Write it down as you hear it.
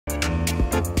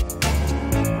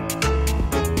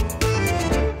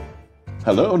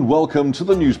Hello and welcome to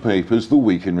the newspapers, The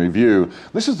Week in Review.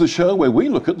 This is the show where we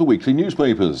look at the weekly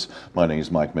newspapers. My name is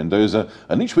Mike Mendoza,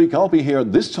 and each week I'll be here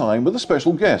at this time with a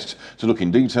special guest to look in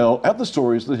detail at the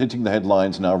stories that are hitting the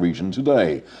headlines in our region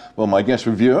today. Well, my guest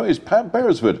reviewer is Pat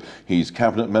Beresford. He's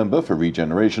Cabinet Member for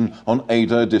Regeneration on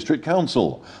Ada District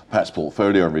Council. Pat's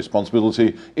portfolio and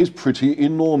responsibility is pretty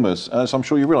enormous, as I'm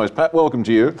sure you realise. Pat, welcome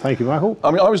to you. Thank you, Michael.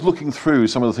 I mean, I was looking through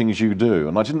some of the things you do,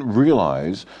 and I didn't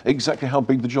realise exactly how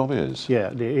big the job is. Yeah,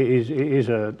 it is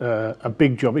a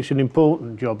big job. It's an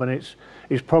important job, and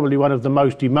it's probably one of the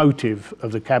most emotive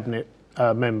of the cabinet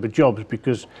member jobs,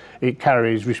 because it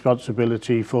carries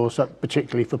responsibility for,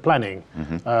 particularly for planning,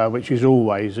 which is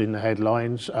always in the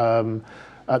headlines.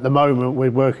 At the moment, we're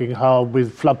working hard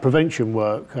with flood prevention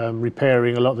work,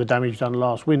 repairing a lot of the damage done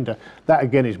last winter. That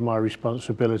again is my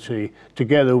responsibility,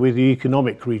 together with the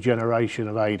economic regeneration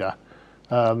of Ada.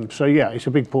 So yeah, it's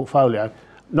a big portfolio.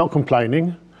 Not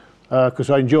complaining, because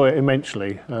I enjoy it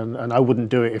immensely, and I wouldn't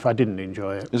do it if I didn't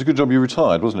enjoy it. It's a good job you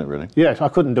retired, wasn't it, really? Yes, I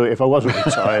couldn't do it if I wasn't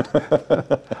retired.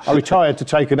 I retired to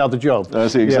take another job. I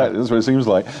see, exactly. Yeah. That's what it seems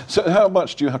like. So how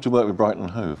much do you have to work with Brighton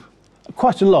and Hove?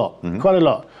 Quite a lot, quite a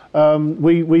lot.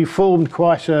 We formed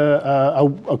quite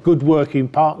a good working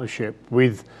partnership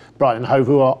with Brighton and Hove,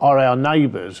 who are our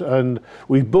neighbours, and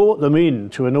we brought them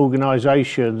into an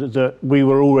organisation that we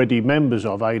were already members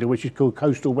of, Ada, which is called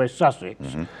Coastal West Sussex,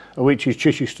 which is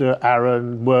Chichester,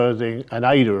 Arran, Worthing and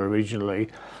Ada originally.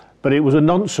 But it was a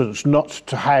nonsense not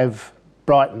to have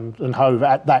Brighton and Hove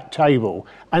at that table,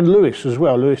 and Lewis as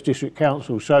well, Lewis District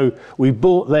Council. So we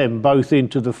brought them both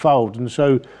into the fold, and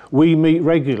so we meet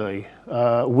regularly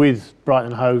with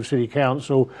Brighton and Hove City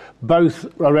Council, both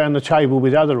around the table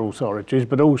with other authorities,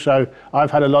 but also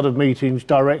I've had a lot of meetings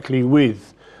directly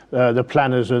with the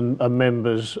planners and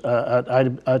members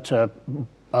at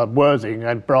Worthing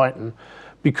and Brighton,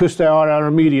 because they are our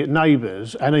immediate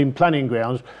neighbours, and in planning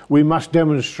grounds we must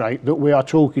demonstrate that we are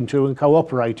talking to and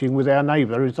cooperating with our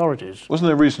neighbour authorities. Wasn't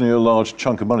there recently a large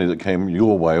chunk of money that came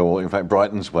your way, or in fact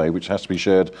Brighton's way, which has to be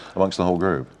shared amongst the whole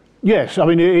group? Yes, I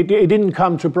mean it didn't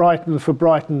come to Brighton for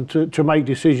Brighton to make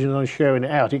decisions on sharing it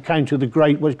out. It came to the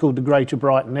what's called the Greater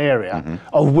Brighton area,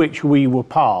 of which we were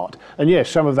part. And yes,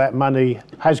 some of that money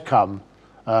has come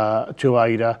to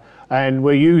Ada, and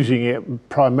we're using it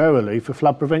primarily for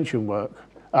flood prevention work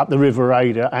up the River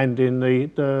Ada and in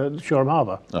the Shoreham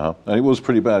Harbour. And it was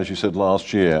pretty bad, as you said,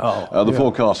 last year. The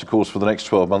forecast, of course, for the next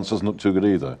 12 months doesn't look too good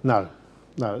either. No.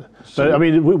 So, but I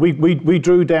mean, we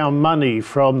drew down money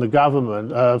from the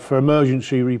government for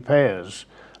emergency repairs,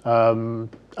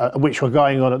 which were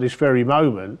going on at this very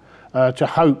moment, in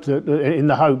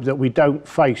the hope that we don't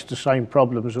face the same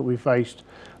problems that we faced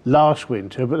last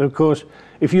winter. But of course,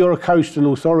 if you're a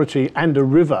coastal authority and a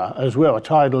river as well, a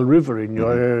tidal river in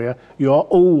your area, you are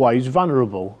always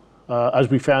vulnerable, as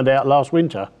we found out last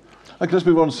winter. Okay, let's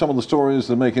move on to some of the stories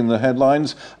that are making the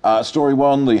headlines. Story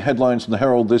one, the headlines from the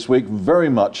Herald this week very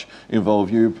much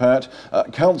involve you, Pat.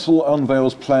 Council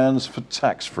unveils plans for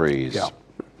tax freeze. Yeah.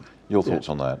 Your thoughts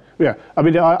on that? Yeah, I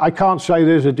mean, I can't say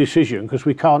there's a decision, because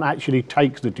we can't actually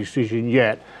take the decision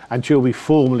yet until we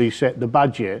formally set the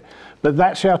budget. But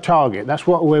that's our target. That's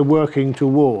what we're working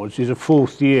towards, is a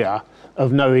fourth year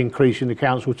of no increase in the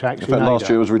council tax. In fact, last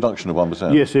year was a reduction of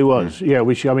 1%. Yes, it was. Yeah,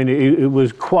 which, I mean, it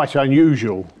was quite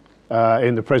unusual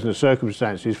in the present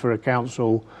circumstances for a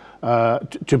council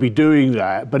to be doing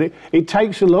that. But it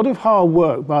takes a lot of hard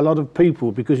work by a lot of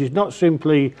people, because it's not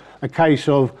simply a case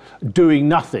of doing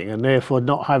nothing and therefore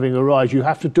not having a rise. You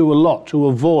have to do a lot to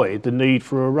avoid the need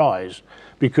for a rise,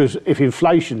 because if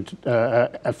inflation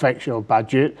affects your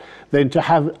budget, then to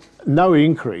have no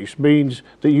increase means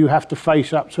that you have to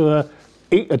face up to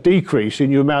a decrease in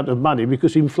your amount of money,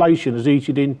 because inflation has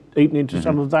eaten into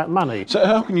some of that money. So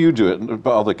how can you do it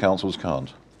but other councils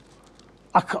can't?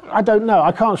 I don't know.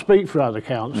 I can't speak for other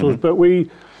councils, but we...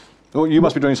 Well, you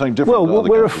must be doing something different. Well,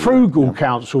 we're a frugal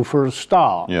council for a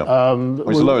start. Yeah.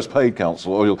 It's the lowest paid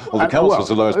council, or the council's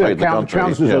the lowest paid in the country.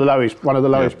 Councils are the lowest, one of the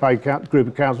lowest paid group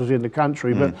of councils in the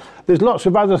country. But there's lots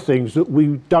of other things that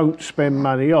we don't spend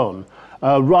money on.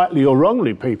 Rightly or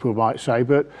wrongly, people might say,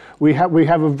 but we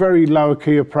have a very lower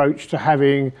key approach to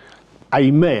having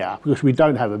a mayor, because we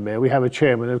don't have a mayor. We have a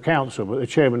chairman of council, but the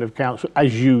chairman of council,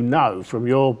 as you know from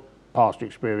your past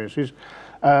experiences,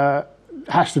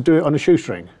 has to do it on a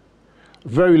shoestring.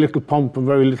 Very little pomp and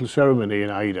very little ceremony in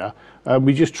Ada.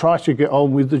 We just try to get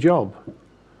on with the job.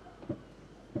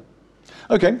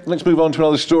 Okay, let's move on to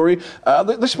another story.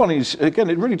 This one is, again,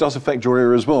 it really does affect your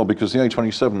area as well, because the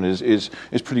A27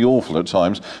 is pretty awful at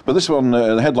times. But this one,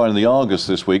 the headline in the Argus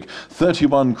this week,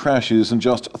 31 crashes in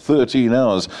just 13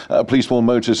 hours. Police warn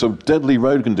motorists of deadly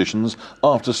road conditions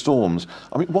after storms.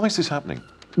 I mean, why is this happening?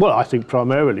 Well, I think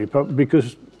primarily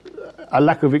because a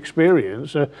lack of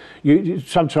experience.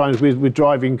 Sometimes with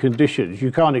driving conditions,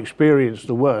 you can't experience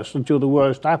the worst until the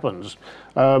worst happens.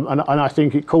 And I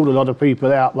think it called a lot of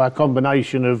people out by a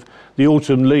combination of the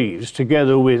autumn leaves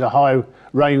together with a high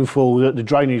rainfall that the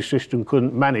drainage system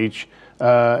couldn't manage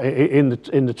in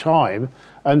the time.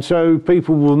 And so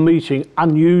people were meeting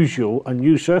unusual and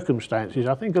new circumstances.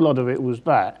 I think a lot of it was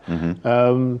that.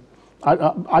 Mm-hmm.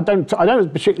 I don't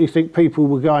particularly think people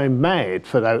were going mad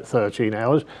for that 13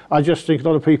 hours. I just think a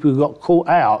lot of people got caught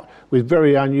out with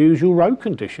very unusual road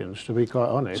conditions, to be quite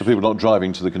honest. So people not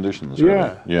driving to the conditions.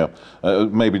 Yeah, really? Yeah.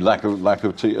 Maybe lack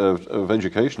of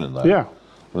education in that. Yeah.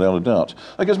 Without a doubt.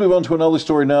 I guess move on to another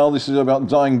story now. This is about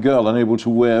dying girl unable to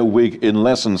wear wig in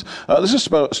lessons. This is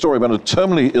a story about a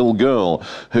terminally ill girl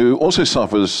who also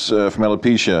suffers from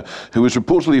alopecia, who was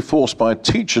reportedly forced by a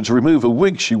teacher to remove a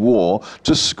wig she wore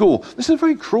to school. This is a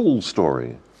very cruel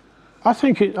story. I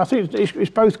think it's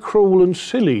both cruel and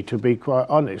silly, to be quite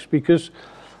honest, because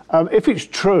if it's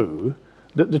true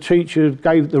that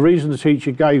the reason the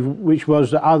teacher gave, which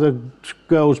was that other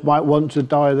girls might want to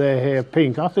dye their hair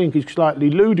pink, I think is slightly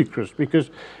ludicrous, because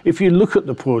if you look at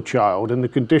the poor child and the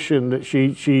condition that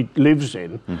she lives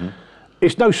in, mm-hmm.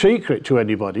 It's no secret to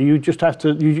anybody. You just have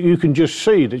to, you can just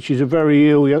see that she's a very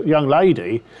ill young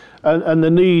lady, and the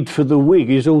need for the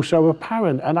wig is also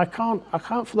apparent. And I can't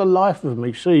for the life of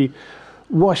me see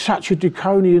why such a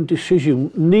draconian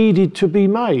decision needed to be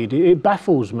made. It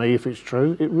baffles me if it's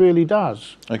true. It really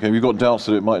does. Okay, you've got doubts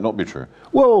that it might not be true?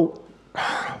 Well,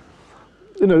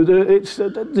 you know,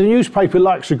 the newspaper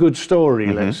likes a good story,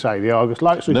 mm-hmm. Let's say. The Argus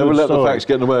likes a good story. Never let the facts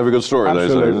get in the way of a good story.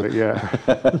 Absolutely,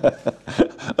 yeah.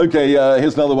 Okay,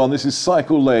 here's another one. This is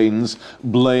cycle lanes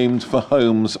blamed for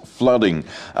homes flooding.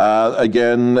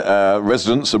 Again,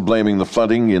 residents are blaming the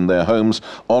flooding in their homes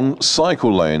on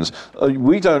cycle lanes.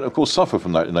 We don't, of course, suffer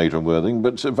from that in Ada and Worthing,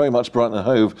 but very much Brighton and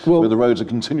Hove, where the roads are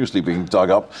continuously being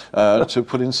dug up to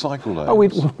put in cycle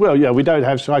lanes. We don't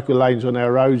have cycle lanes on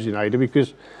our roads in Ada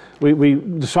because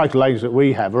the cycle lanes that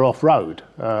we have are off-road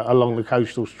along the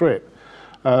coastal strip.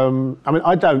 I mean,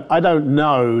 I don't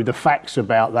know the facts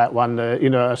about that one. You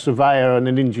know, a surveyor and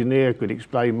an engineer could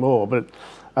explain more. But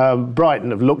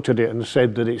Brighton have looked at it and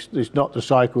said that it's not the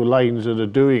cycle lanes that are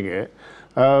doing it.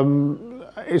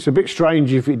 It's a bit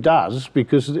strange if it does,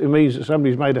 because it means that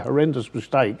somebody's made a horrendous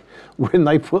mistake when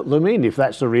they put them in. If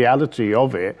that's the reality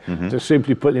of it, mm-hmm. To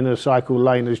simply put in a cycle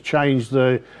lane has changed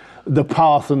the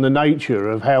path and the nature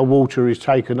of how water is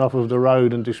taken off of the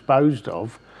road and disposed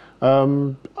of.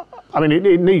 I mean,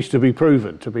 it needs to be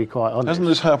proven, to be quite honest. Hasn't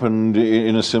this happened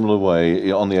in a similar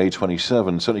way on the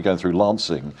A27, certainly going through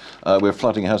Lancing, where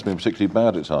flooding has been particularly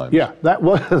bad at times? Yeah, that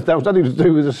was nothing to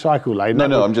do with the cycle lane.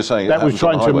 No, I'm just saying that was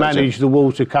trying to manage the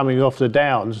water coming off the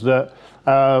downs. That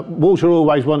water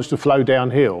always wants to flow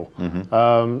downhill,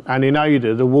 mm-hmm. And in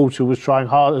Ada, the water was trying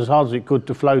as hard as it could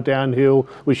to flow downhill,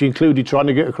 which included trying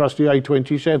to get across the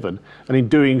A27. And in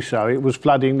doing so, it was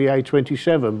flooding the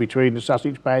A27 between the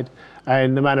Sussex Pad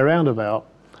and the Manor Roundabout.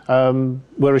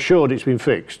 We're assured it's been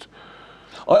fixed.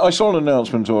 I saw an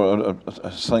announcement, or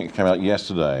something that came out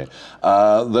yesterday,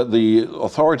 that the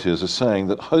authorities are saying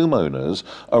that homeowners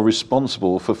are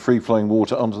responsible for free-flowing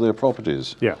water under their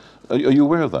properties. Yeah. Are you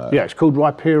aware of that? Yeah, it's called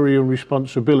riparian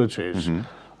responsibilities.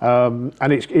 Mm-hmm.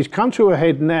 And it's come to a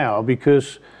head now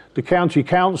because the county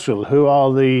council, who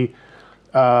are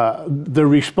the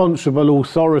responsible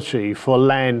authority for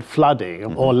land flooding,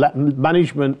 mm-hmm. or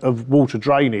management of water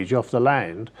drainage off the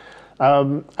land,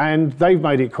 and they've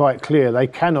made it quite clear they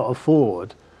cannot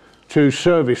afford to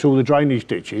service all the drainage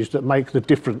ditches that make the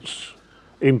difference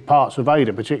in parts of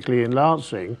Ada, particularly in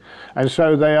Lancing. And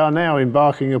so they are now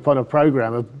embarking upon a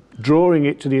programme of drawing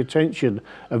it to the attention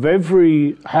of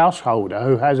every householder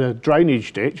who has a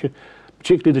drainage ditch,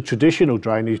 particularly the traditional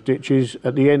drainage ditches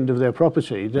at the end of their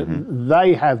property, that mm-hmm.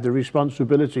 they have the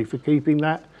responsibility for keeping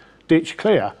that ditch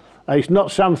clear. It's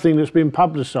not something that's been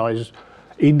publicised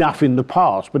enough in the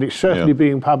past, but it's certainly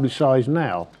being publicised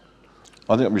now.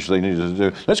 I think that's what they needed to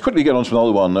do. Let's quickly get on to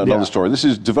another one, another story. This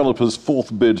is developer's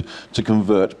fourth bid to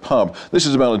convert pub. This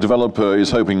is about a developer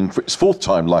is hoping for its fourth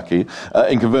time lucky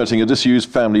in converting a disused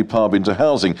family pub into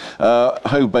housing.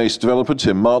 Hove-based developer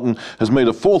Tim Martin has made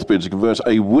a fourth bid to convert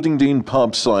a Woodingdean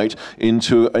pub site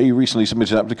into a recently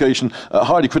submitted application.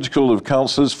 Highly critical of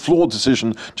councillors' flawed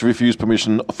decision to refuse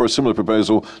permission for a similar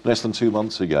proposal less than 2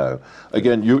 months ago.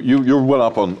 Again, you're well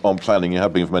up on planning. You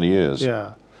have been for many years.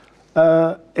 Yeah.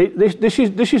 This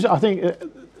is I think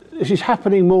this is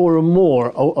happening more and more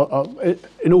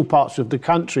in all parts of the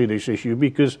country, this issue,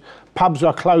 because pubs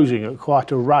are closing at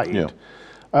quite a rate. Yeah.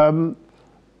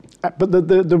 But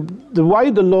the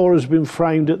way the law has been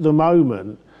framed at the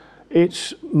moment,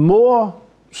 it's more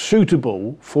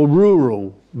suitable for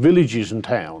rural villages and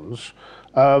towns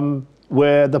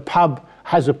where the pub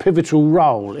has a pivotal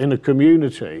role in a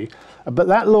community. But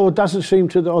that law doesn't seem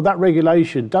to, or that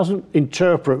regulation doesn't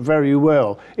interpret very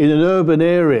well in an urban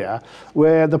area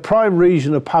where the prime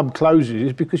reason a pub closes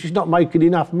is because it's not making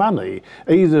enough money,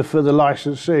 either for the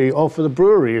licensee or for the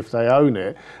brewery if they own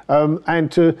it.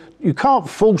 You can't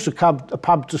force a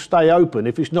pub to stay open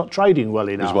if it's not trading well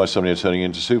enough. That's why so many are turning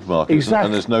into supermarkets. Exactly.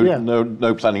 And there's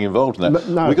no planning involved in that.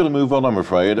 No. We've got to move on, I'm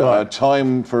afraid. Right.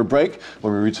 Time for a break.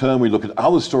 When we return, we look at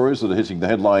other stories that are hitting the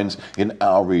headlines in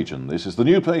our region. This is the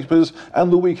newspapers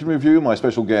and the Week in Review. My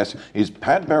special guest is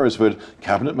Pat Beresford,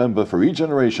 Cabinet Member for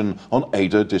Regeneration on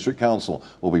Ada District Council.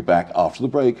 We'll be back after the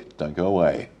break. Don't go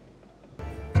away.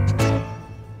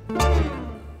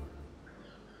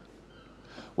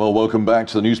 Well, welcome back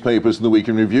to the newspapers and the Week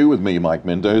in Review with me, Mike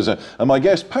Mendoza, and my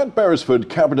guest, Pat Beresford,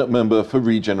 Cabinet Member for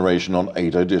Regeneration on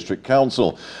Ada District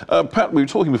Council. Pat, we were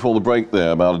talking before the break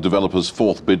there about a developer's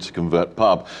fourth bid to convert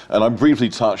pub, and I briefly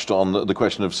touched on the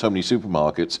question of so many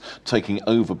supermarkets taking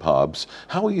over pubs.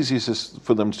 How easy is this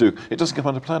for them to do? It doesn't come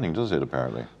under planning, does it,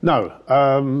 apparently? No.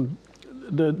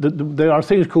 There are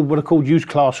things called what are called use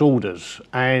class orders,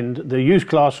 and the use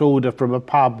class order from a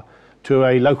pub to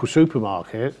a local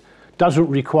supermarket doesn't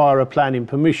require a planning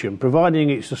permission,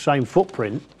 providing it's the same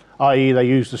footprint, i.e. they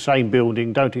use the same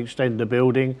building, don't extend the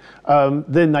building,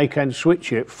 then they can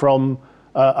switch it from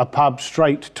a pub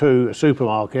straight to a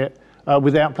supermarket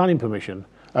without planning permission.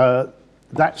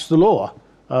 That's the law.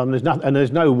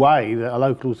 There's no way that a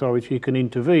local authority can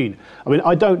intervene. I mean,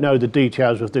 I don't know the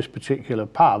details of this particular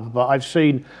pub, but I've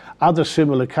seen other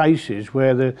similar cases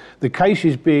where the case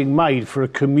is being made for a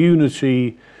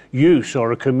community use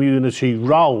or a community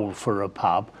role for a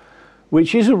pub,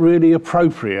 which isn't really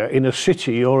appropriate in a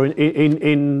city or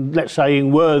in let's say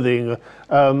in Worthing.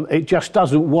 It just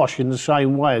doesn't wash in the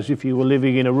same way as if you were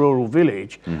living in a rural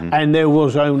village and there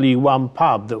was only one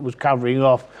pub that was covering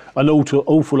off an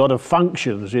awful lot of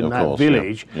functions in that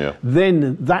village. Yeah.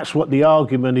 Then that's what the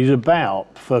argument is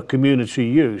about for community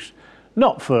use.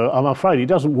 Not for, I'm afraid, it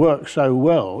doesn't work so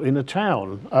well in a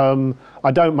town.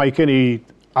 I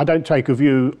don't take a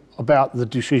view about the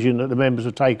decision that the members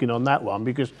have taken on that one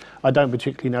because I don't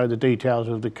particularly know the details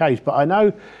of the case, but I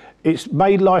know it's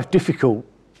made life difficult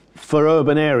for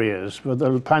urban areas, for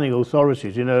the planning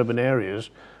authorities in urban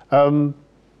areas,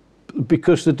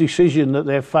 because the decision that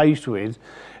they're faced with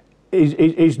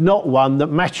is not one that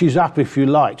matches up, if you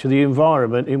like, to the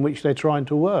environment in which they're trying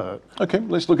to work. Okay,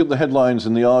 let's look at the headlines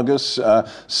in the Argus.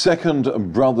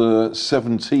 Second brother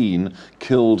 17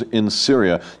 killed in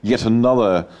Syria. Yet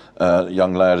another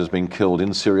young lad has been killed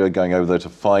in Syria going over there to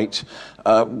fight.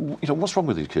 What's wrong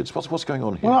with these kids? What's going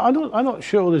on here? Well, I'm not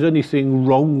sure there's anything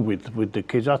wrong with the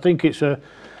kids. I think it's an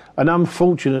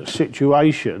unfortunate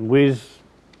situation with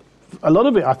a lot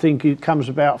of it. I think it comes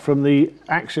about from the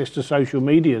access to social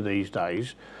media these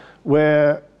days,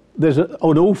 where there's an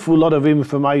awful lot of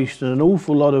information, an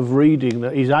awful lot of reading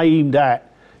that is aimed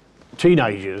at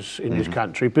teenagers in this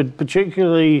country, but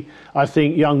particularly, I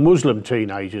think, young Muslim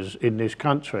teenagers in this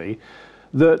country,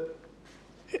 that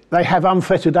they have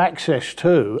unfettered access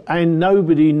to, and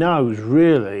nobody knows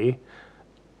really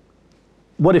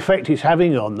what effect it's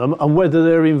having on them and whether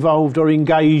they're involved or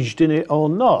engaged in it or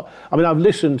not. I mean, I've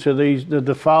listened to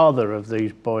the father of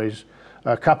these boys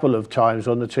a couple of times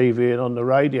on the TV and on the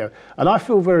radio, and I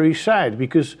feel very sad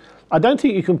because I don't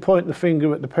think you can point the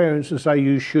finger at the parents and say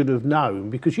you should have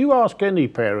known, because you ask any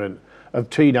parent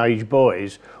of teenage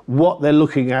boys what they're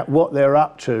looking at, what they're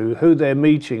up to, who they're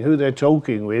meeting, who they're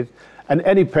talking with, and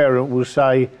any parent will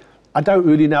say, I don't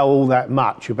really know all that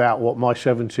much about what my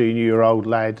 17-year-old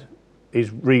lad is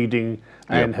reading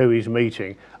and who he's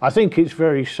meeting. I think it's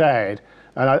very sad,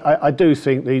 and I do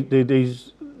think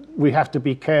we have to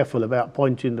be careful about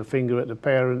pointing the finger at the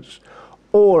parents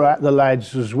or at the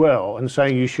lads as well, and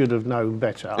saying you should have known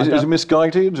better. Is it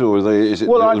misguided, or is it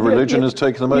the religion has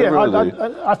taken them over?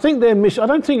 Yeah, I think they're I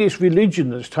don't think it's religion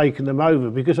that's taken them over,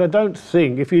 because I don't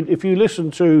think, if you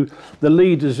listen to the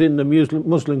leaders in the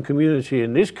Muslim community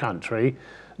in this country,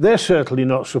 they're certainly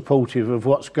not supportive of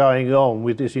what's going on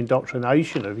with this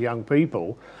indoctrination of young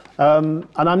people. And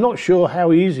I'm not sure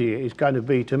how easy it is going to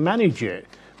be to manage it,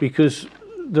 because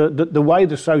the way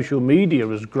the social media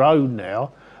has grown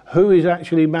now, who is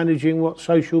actually managing what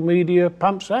social media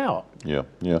pumps out? Yeah,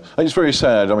 yeah. And it's very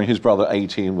sad. I mean, his brother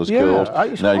 18 was killed. Now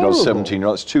you've got 17.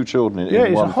 That's 2 children in one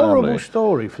family. Yeah, it's a horrible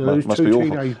story for those 2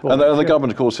 teenage boys. And the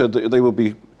government, of course, said that they will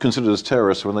be considered as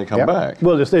terrorists when they come back.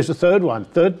 Well, there's a third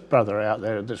brother out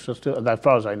there that's still, as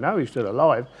far as I know, he's still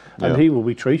alive, and he will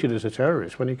be treated as a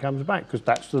terrorist when he comes back, because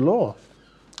that's the law.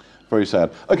 Very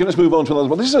sad. Okay, let's move on to another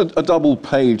one. This is a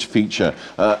double-page feature,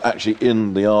 actually,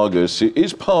 in the Argus.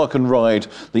 Is park and ride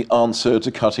the answer to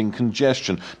cutting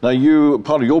congestion? Now,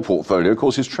 part of your portfolio, of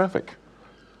course, is traffic.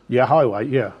 Yeah, highway,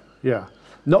 yeah.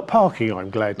 Not parking, I'm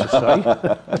glad to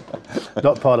say.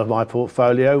 Not part of my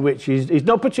portfolio, which is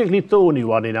not particularly thorny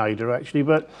one in Ada, actually,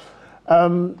 but I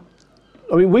mean,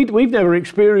 we've never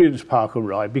experienced park and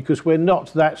ride, because we're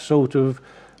not that sort of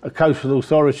a coastal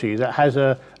authority that has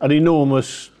an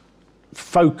enormous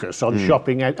focus on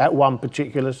shopping at one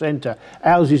particular centre.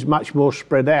 Ours is much more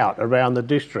spread out around the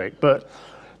district. But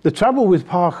the trouble with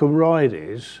park and ride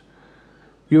is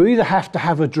you either have to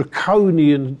have a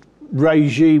draconian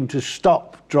regime to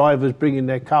stop drivers bringing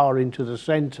their car into the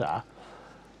centre.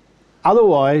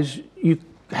 Otherwise,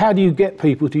 how do you get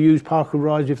people to use park and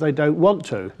rides if they don't want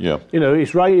to? Yeah. You know,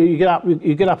 it's rain. You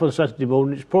get up on Saturday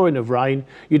morning. It's pouring of rain.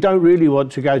 You don't really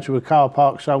want to go to a car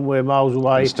park somewhere miles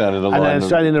away and stand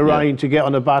in the rain to get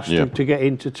on a bus to get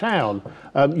into town.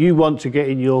 You want to get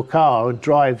in your car and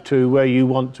drive to where you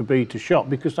want to be to shop,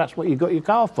 because that's what you got your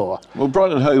car for. Well,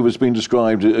 Brighton and Hove has been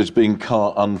described as being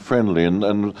car unfriendly,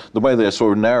 and the way they're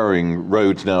sort of narrowing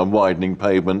roads now and widening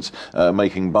pavements,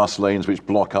 making bus lanes which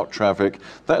block up traffic,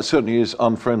 that certainly is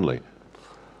unfriendly.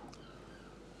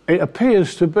 It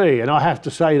appears to be, and I have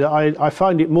to say that I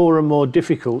find it more and more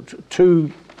difficult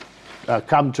to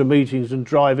come to meetings and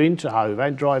drive into Hove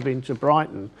and drive into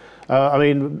Brighton. I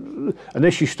mean,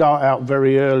 unless you start out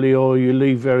very early or you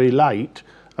leave very late,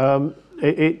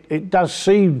 it does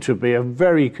seem to be a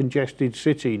very congested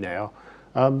city now.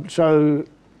 So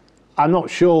I'm not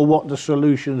sure what the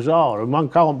solutions are, and one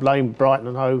can't blame Brighton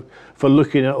and Hove for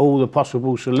looking at all the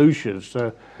possible solutions.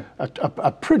 They're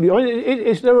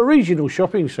a regional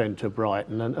shopping centre,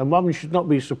 Brighton, and one should not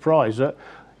be surprised that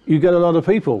you get a lot of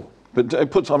people. But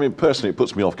personally, it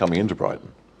puts me off coming into Brighton.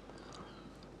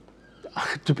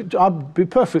 I'll be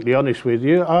perfectly honest with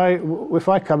you. If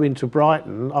I come into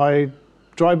Brighton, I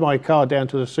drive my car down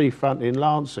to the seafront in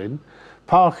Lancing,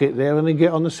 park it there, and then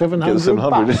get on the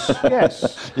 700 bus.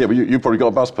 Yes. Yeah, but you've probably got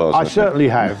a bus pass. I certainly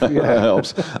have. Yeah. That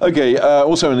helps. Okay,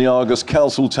 also in the Argus,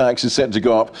 council tax is set to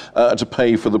go up to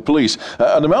pay for the police.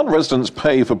 And the amount residents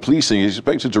pay for policing is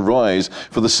expected to rise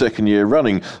for the 2nd year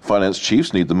running. Finance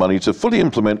chiefs need the money to fully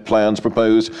implement plans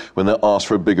proposed when they asked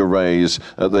for a bigger raise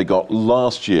they got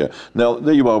last year. Now,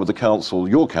 there you are with the council,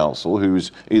 your council,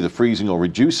 who's either freezing or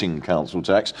reducing council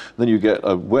tax. Then you get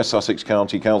West Sussex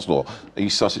County Council or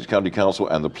East Sussex County Council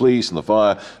and the police and the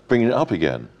fire bringing it up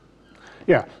again.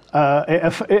 Yeah,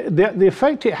 the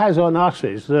effect it has on us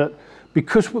is that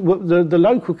because the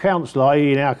local council,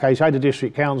 i.e. in our case Ada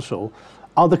District Council,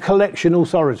 are the collection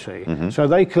authority. So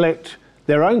they collect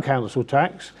their own council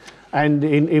tax, and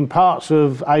in parts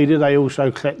of Ada they also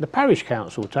collect the parish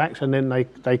council tax, and then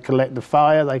they collect the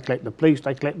fire, they collect the police,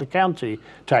 they collect the county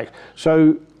tax.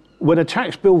 So when a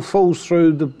tax bill falls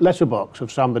through the letterbox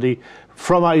of somebody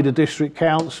from Ada District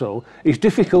Council, it's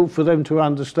difficult for them to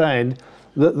understand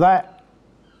that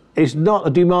is not a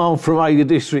demand from Ada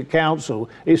District Council,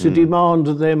 it's a demand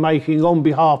that they're making on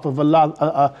behalf of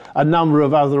a number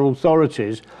of other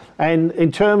authorities. And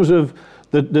in terms of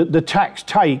the tax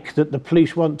take that the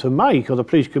police want to make, or the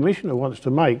police commissioner wants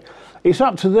to make, it's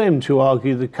up to them to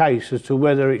argue the case as to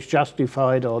whether it's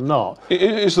justified or not.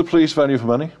 Is the police value for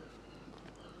money?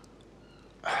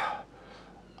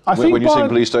 I think when you see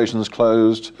police stations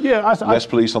closed, less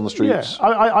police on the streets?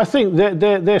 Yeah, I think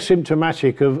they're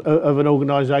symptomatic of an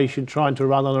organisation trying to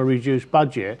run on a reduced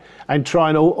budget and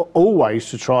trying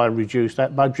always to try and reduce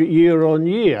that budget year on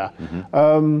year.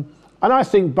 And I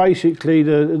think basically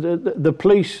the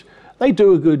police, they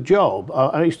do a good job.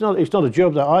 And it's not a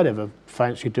job that I'd ever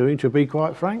fancy doing, to be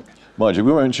quite frank. Mind you,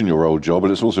 we won't mention your old job,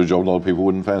 but it's also a job a lot of people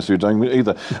wouldn't fancy doing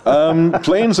either.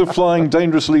 Planes are flying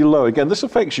dangerously low. Again, this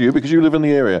affects you because you live in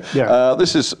the area. Yeah.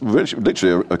 This is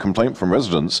literally a complaint from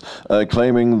residents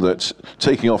claiming that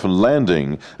taking off and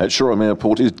landing at Shoreham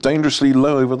Airport is dangerously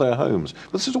low over their homes.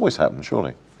 This has always happened,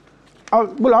 surely.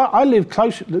 Well, I live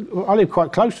close. I live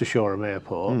quite close to Shoreham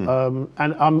Airport,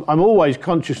 and I'm always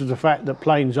conscious of the fact that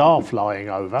planes are flying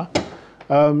over.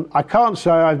 I can't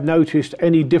say I've noticed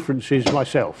any differences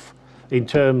myself in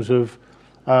terms of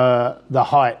the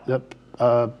height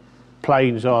that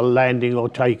planes are landing or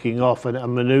taking off and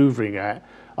manoeuvring at.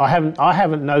 I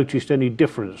haven't noticed any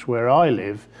difference where I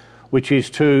live, which is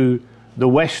to the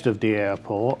west of the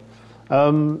airport.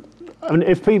 I mean,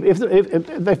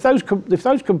 if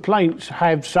those complaints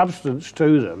have substance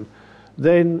to them,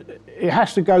 then it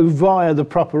has to go via the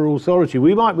proper authority.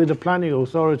 We might be the planning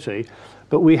authority,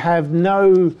 but we have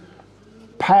no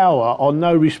power or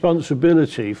no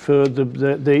responsibility for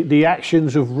the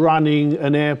actions of running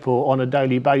an airport on a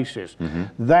daily basis.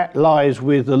 That lies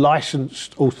with the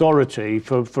licensed authority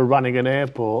for running an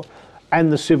airport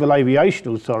and the Civil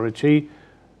Aviation Authority,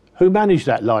 who manage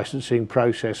that licensing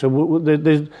process. So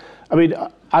I mean,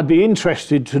 I'd be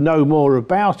interested to know more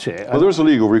about it. Well, there is a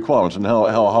legal requirement on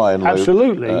how high and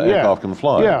low aircraft can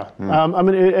fly. Yeah, I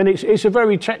mean, and it's a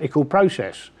very technical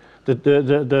process.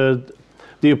 The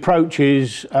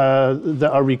approaches that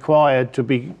are required to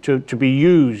be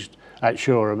used at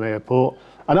Shoreham Airport,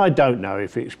 and I don't know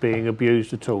if it's being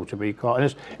abused at all, to be quite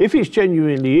honest. If it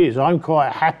genuinely is, I'm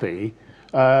quite happy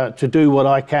to do what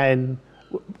I can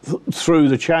through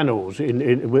the channels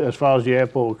as far as the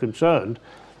airport is concerned,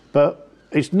 but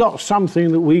it's not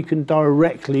something that we can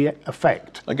directly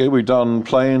affect. Okay, we've done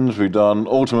planes, we've done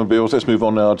automobiles. Let's move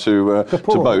on now to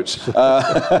boats.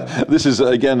 This is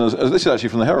again, this is actually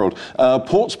from the Herald.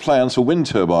 Port's plans for wind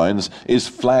turbines is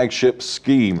flagship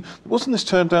scheme. Wasn't this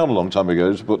turned down a long time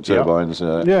ago to put turbines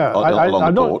along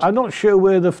the port? I'm not sure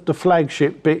where the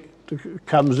flagship bit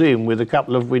comes in with a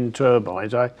couple of wind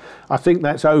turbines. I think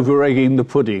that's over-egging the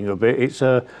pudding a bit.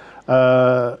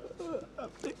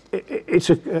 It's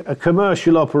a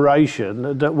commercial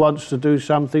operation that wants to do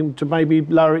something to maybe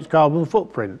lower its carbon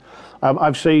footprint.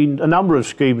 I've seen a number of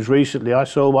schemes recently. I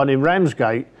saw one in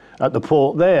Ramsgate at the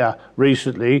port there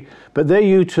recently, but they're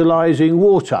utilising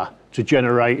water to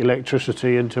generate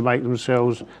electricity and to make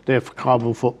themselves, their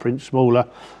carbon footprint smaller.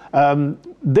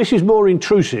 This is more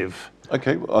intrusive.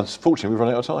 Okay, well, unfortunately, we've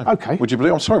run out of time. Okay. Would you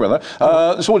believe? I'm sorry about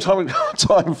that. That's all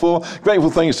time for.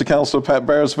 Grateful thanks to Councillor Pat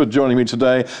Barras for joining me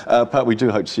today. Pat, we do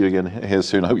hope to see you again here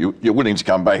soon. I hope you're willing to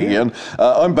come back again.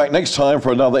 I'm back next time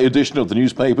for another edition of the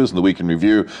newspapers and the Week in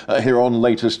Review here on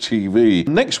Latest TV.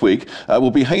 Next week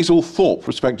will be Hazel Thorpe,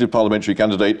 prospective parliamentary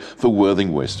candidate for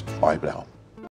Worthing West. Bye now.